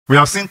We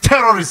have seen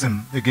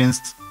terrorism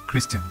against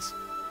Christians.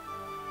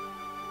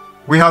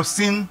 We have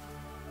seen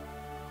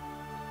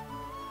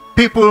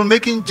people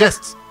making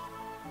jests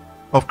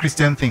of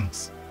Christian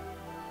things.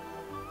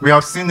 We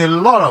have seen a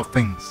lot of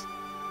things.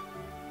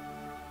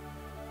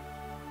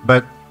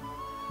 But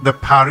the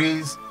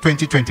Paris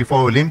 2024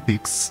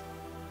 Olympics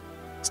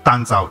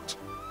stands out.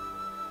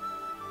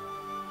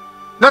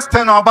 Let's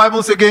turn our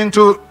Bibles again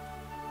to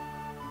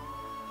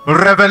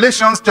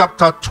Revelation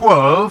chapter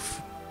 12.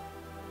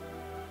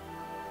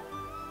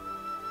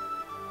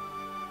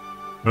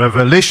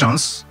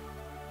 Revelations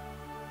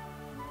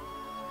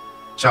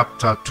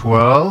chapter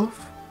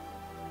 12.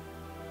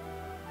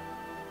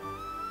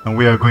 And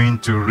we are going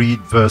to read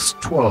verse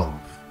 12.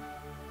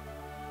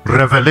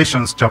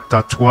 Revelations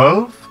chapter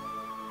 12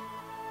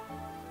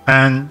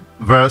 and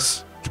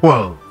verse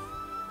 12.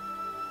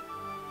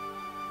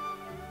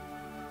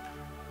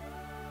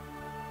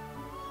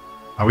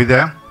 Are we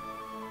there?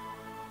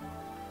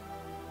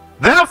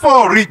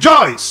 Therefore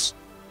rejoice,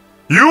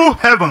 you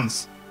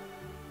heavens,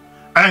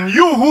 and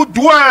you who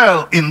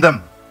dwell in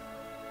them.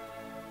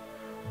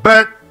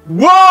 But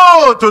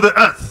woe to the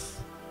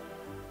earth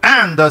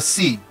and the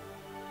sea,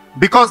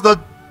 because the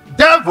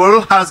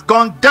devil has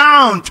gone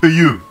down to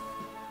you.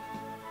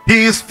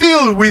 He is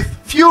filled with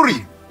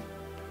fury,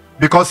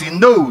 because he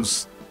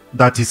knows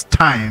that his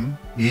time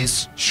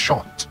is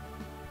short.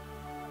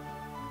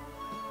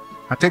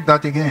 I take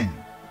that again.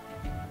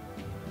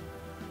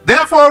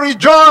 Therefore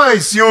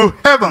rejoice, you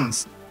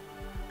heavens,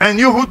 and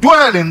you who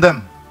dwell in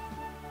them.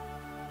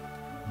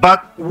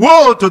 But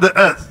woe to the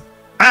earth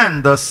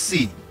and the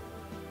sea,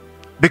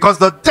 because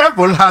the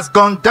devil has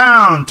gone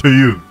down to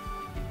you.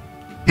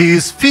 He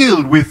is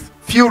filled with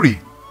fury,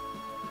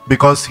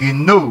 because he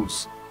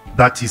knows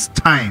that his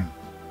time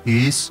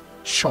is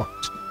short.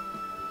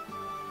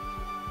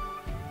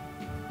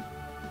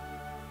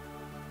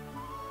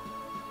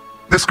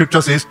 The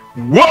scripture says,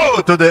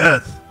 woe to the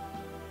earth.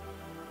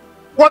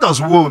 What does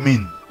woe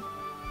mean?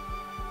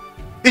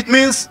 It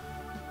means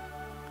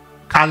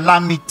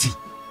calamity.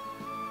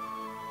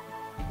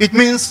 It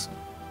means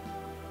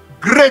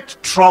great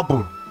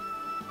trouble.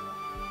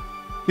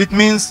 It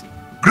means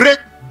great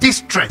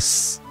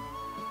distress.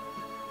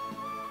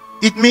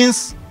 It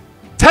means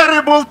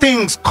terrible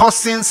things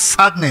causing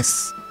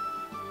sadness.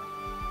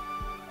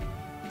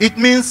 It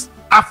means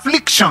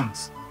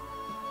afflictions.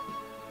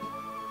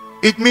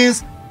 It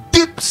means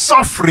deep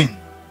suffering.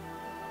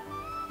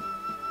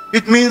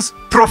 It means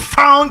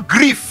profound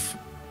grief.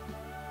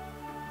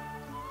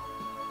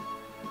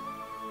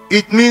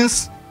 It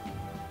means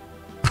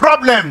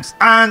problems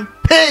and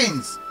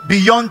pains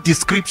beyond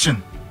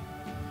description.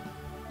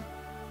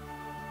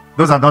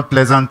 Those are not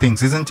pleasant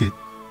things, isn't it?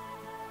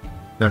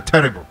 They're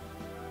terrible.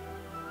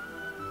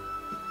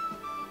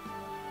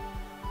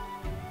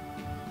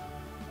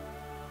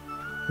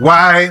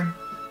 Why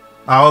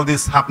are all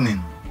this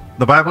happening?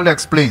 The Bible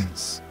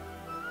explains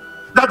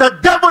that the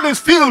devil is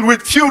filled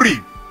with fury.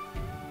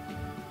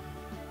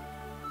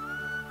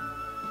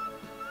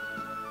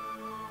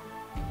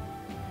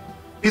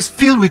 He's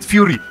filled with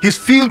fury. He's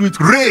filled with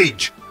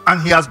rage,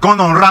 and he has gone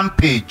on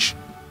rampage.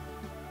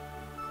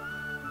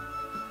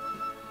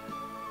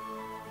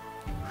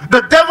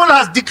 The devil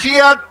has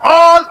declared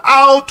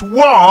all-out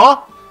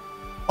war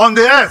on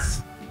the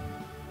earth.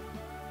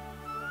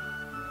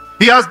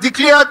 He has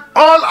declared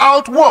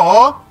all-out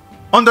war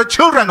on the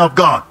children of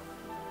God.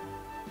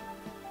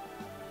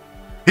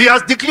 He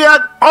has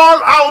declared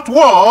all-out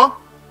war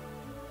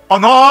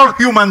on all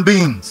human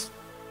beings,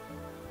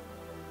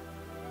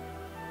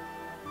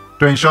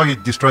 to ensure he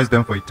destroys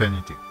them for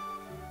eternity.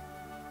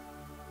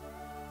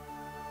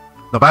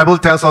 The Bible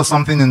tells us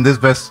something in this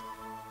verse,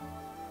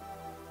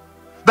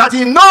 that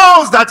he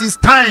knows that his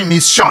time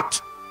is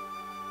short.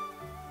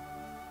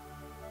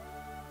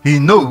 He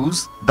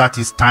knows that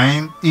his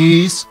time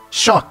is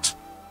short.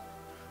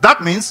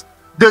 That means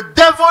the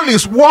devil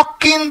is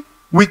working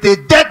with a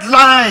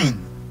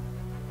deadline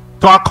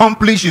to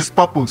accomplish his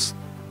purpose.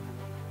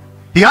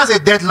 He has a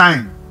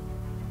deadline.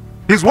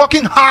 He's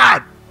working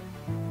hard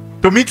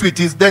to meet with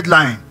his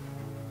deadline,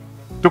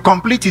 to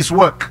complete his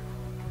work.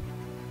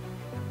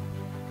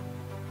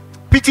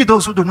 Pity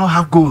those who do not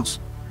have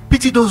goals.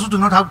 Pity those who do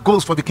not have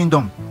goals for the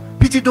kingdom.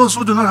 Pity those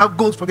who do not have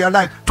goals for their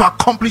life to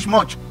accomplish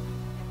much.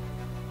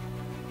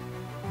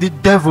 The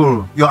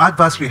devil, your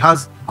adversary,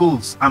 has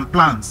goals and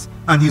plans,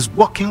 and he's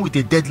working with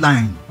a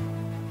deadline.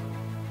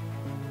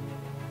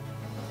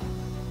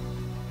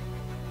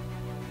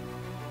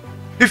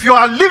 If you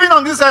are living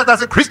on this earth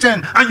as a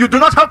Christian and you do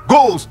not have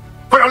goals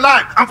for your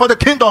life and for the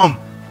kingdom,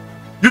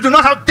 you do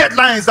not have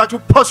deadlines that you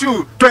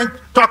pursue to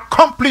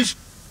accomplish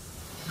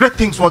great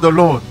things for the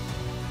Lord,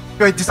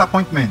 you're a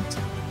disappointment.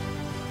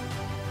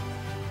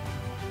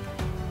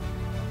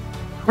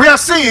 We are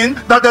seeing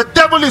that the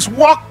devil is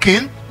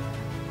working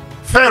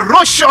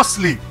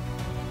ferociously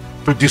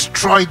to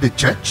destroy the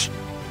church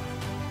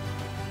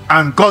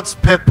and God's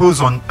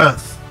purpose on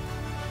earth,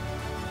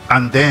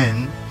 and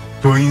then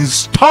to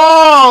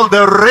install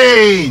the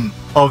reign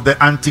of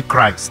the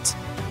Antichrist.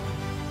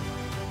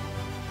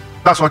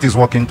 That's what he's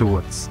working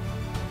towards.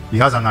 He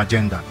has an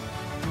agenda.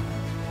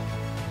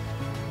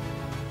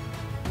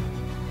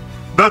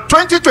 The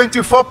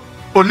 2024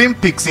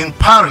 Olympics in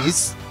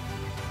Paris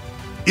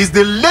is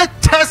the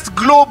latest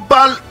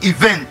global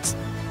event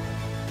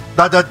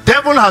that the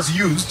devil has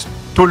used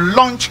to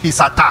launch his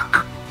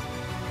attack.